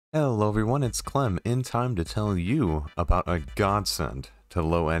Hello everyone, it's Clem in time to tell you about a godsend to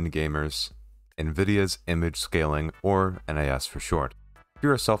low-end gamers, NVIDIA's image scaling, or NIS for short. If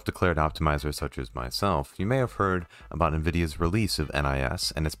you're a self-declared optimizer such as myself, you may have heard about NVIDIA's release of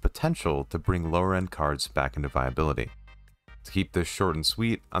NIS and its potential to bring lower-end cards back into viability. To keep this short and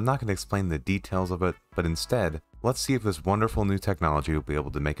sweet, I'm not going to explain the details of it, but instead, let's see if this wonderful new technology will be able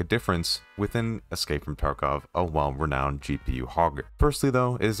to make a difference within Escape from Tarkov, a well-renowned GPU hogger. Firstly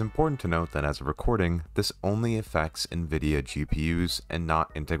though, it is important to note that as a recording, this only affects NVIDIA GPUs and not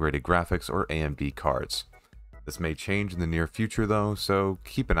integrated graphics or AMD cards. This may change in the near future though, so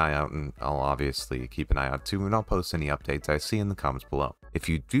keep an eye out, and I'll obviously keep an eye out too, and I'll post any updates I see in the comments below. If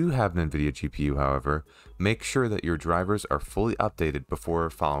you do have an NVIDIA GPU, however, make sure that your drivers are fully updated before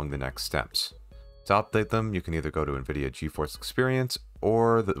following the next steps. To update them, you can either go to NVIDIA GeForce Experience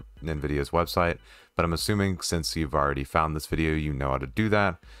or NVIDIA's website, but I'm assuming since you've already found this video, you know how to do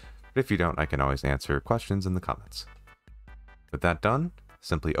that. But if you don't, I can always answer questions in the comments. With that done,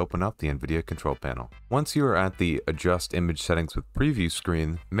 simply open up the NVIDIA control panel. Once you are at the Adjust Image Settings with Preview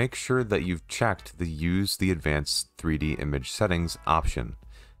screen, make sure that you've checked the Use the Advanced 3D Image Settings option.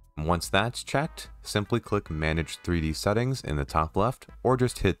 Once that's checked, simply click Manage 3D Settings in the top left, or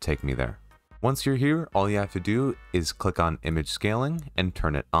just hit Take Me There. Once you're here, all you have to do is click on Image Scaling and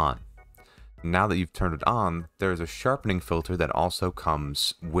turn it on. Now that you've turned it on, there is a sharpening filter that also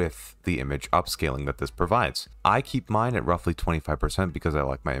comes with the image upscaling that this provides. I keep mine at roughly 25% because I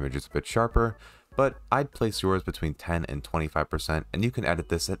like my images a bit sharper, but I'd place yours between 10 and 25%, and you can edit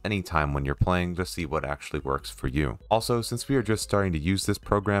this at any time when you're playing to see what actually works for you. Also, since we are just starting to use this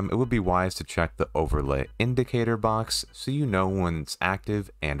program, it would be wise to check the overlay indicator box so you know when it's active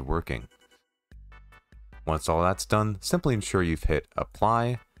and working. Once all that's done, simply ensure you've hit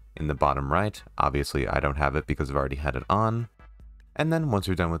Apply in the bottom right. Obviously, I don't have it because I've already had it on. And then once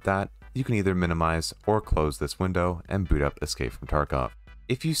you're done with that, you can either minimize or close this window and boot up Escape from Tarkov.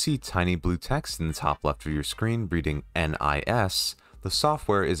 If you see tiny blue text in the top left of your screen reading NIS, the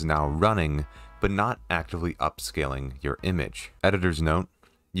software is now running, but not actively upscaling your image. Editor's note: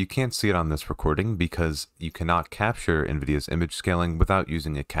 you can't see it on this recording because you cannot capture NVIDIA's image scaling without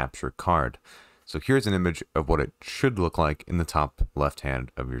using a capture card. So here's an image of what it should look like in the top left hand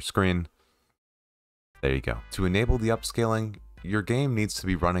of your screen. There you go. To enable the upscaling, your game needs to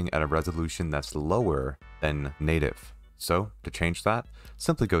be running at a resolution that's lower than native. So to change that,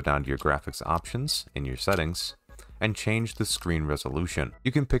 simply go down to your graphics options in your settings and change the screen resolution.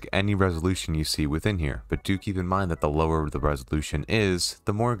 You can pick any resolution you see within here, but do keep in mind that the lower the resolution is,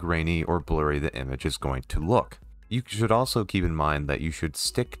 the more grainy or blurry the image is going to look. You should also keep in mind that you should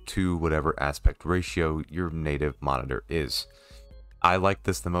stick to whatever aspect ratio your native monitor is. I like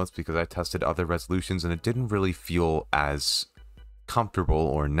this the most because I tested other resolutions and it didn't really feel as comfortable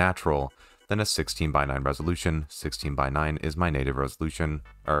or natural than a 16:9 resolution. 16:9 is my native resolution,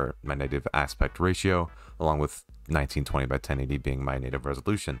 or my native aspect ratio, along with 1920x1080 being my native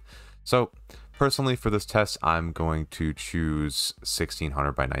resolution. So personally for this test, I'm going to choose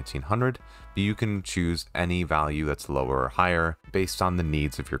 1600x1900, but you can choose any value that's lower or higher based on the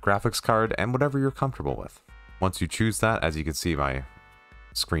needs of your graphics card and whatever you're comfortable with. Once you choose that, as you can see, my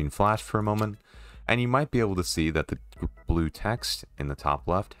screen flashed for a moment, and you might be able to see that the blue text in the top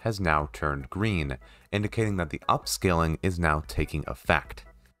left has now turned green, indicating that the upscaling is now taking effect.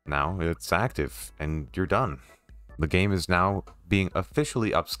 Now it's active and you're done. The game is now being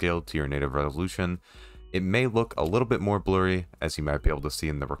officially upscaled to your native resolution. It may look a little bit more blurry, as you might be able to see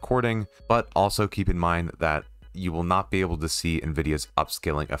in the recording, but also keep in mind that you will not be able to see NVIDIA's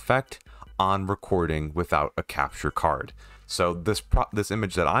upscaling effect on recording without a capture card. So this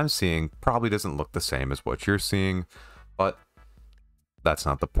image that I'm seeing probably doesn't look the same as what you're seeing, but that's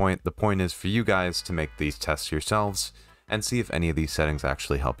not the point. The point is for you guys to make these tests yourselves and see if any of these settings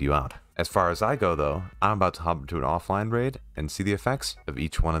actually help you out. As far as I go though, I'm about to hop into an offline raid and see the effects of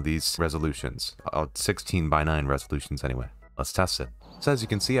each one of these resolutions. 16:9 resolutions anyway. Let's test it. So as you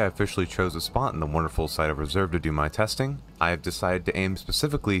can see, I officially chose a spot in the wonderful site of Reserve to do my testing. I have decided to aim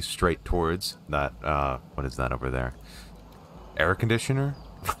specifically straight towards that, what is that over there? Air conditioner?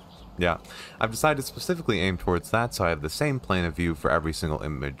 Yeah, I've decided to specifically aim towards that, so I have the same plane of view for every single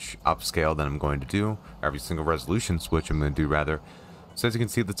image upscale that I'm going to do, every single resolution switch I'm going to do rather. So as you can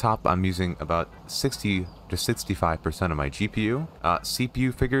see at the top, I'm using about 60 to 65% of my GPU.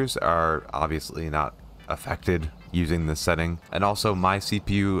 CPU figures are obviously not affected using this setting, and also my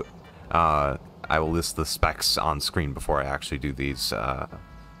CPU, I will list the specs on screen before I actually do these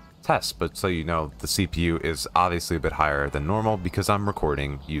tests, but so you know, the CPU is obviously a bit higher than normal because I'm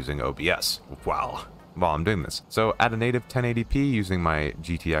recording using OBS. Wow. while I'm doing this. So at a native 1080p using my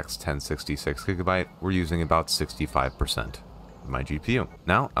GTX 1066GB, we're using about 65% of my GPU.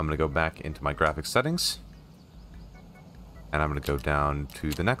 Now I'm going to go back into my graphics settings, and I'm going to go down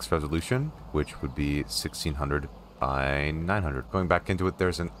to the next resolution, which would be 1600 by 900. Going back into it,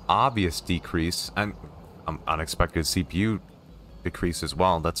 there's an obvious decrease and unexpected CPU decrease as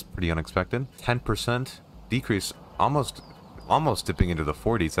well. That's pretty unexpected. 10% decrease, almost dipping into the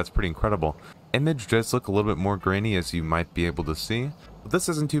 40s. That's pretty incredible. Image does look a little bit more grainy, as you might be able to see, but this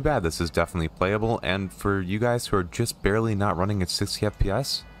isn't too bad. This is definitely playable, and for you guys who are just barely not running at 60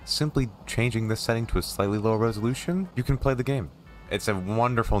 FPS, simply changing this setting to a slightly lower resolution, you can play the game. It's a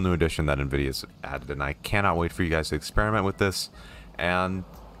wonderful new addition that NVIDIA's added, and I cannot wait for you guys to experiment with this and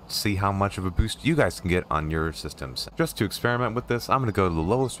see how much of a boost you guys can get on your systems. Just to experiment with this, I'm going to go to the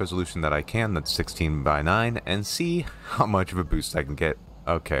lowest resolution that I can, that's 16 by 9, and see how much of a boost I can get.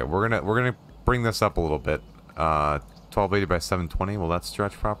 Okay, we're gonna bring this up a little bit. 1280 by 720, will that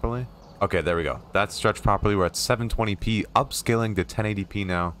stretch properly? Okay, there we go. That's stretched properly. We're at 720p, upscaling to 1080p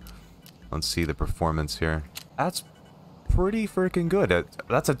now. Let's see the performance here. That's pretty freaking good.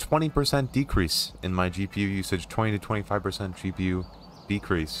 That's a 20% decrease in my GPU usage, 20 to 25% GPU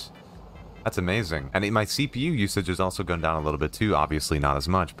decrease. That's amazing. And my CPU usage has also gone down a little bit too, obviously not as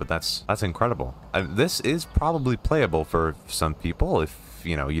much, but that's incredible. This is probably playable for some people if,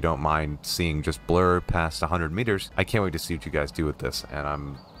 you know, you don't mind seeing just blur past 100 meters. I can't wait to see what you guys do with this, and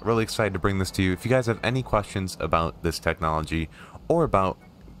I'm really excited to bring this to you. If you guys have any questions about this technology or about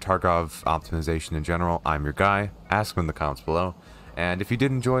Tarkov optimization in general, I'm your guy. Ask them in the comments below. And if you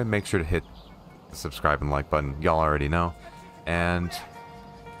did enjoy, make sure to hit the subscribe and like button. Y'all already know. And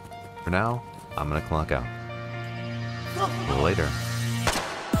for now, I'm gonna clock out. Later.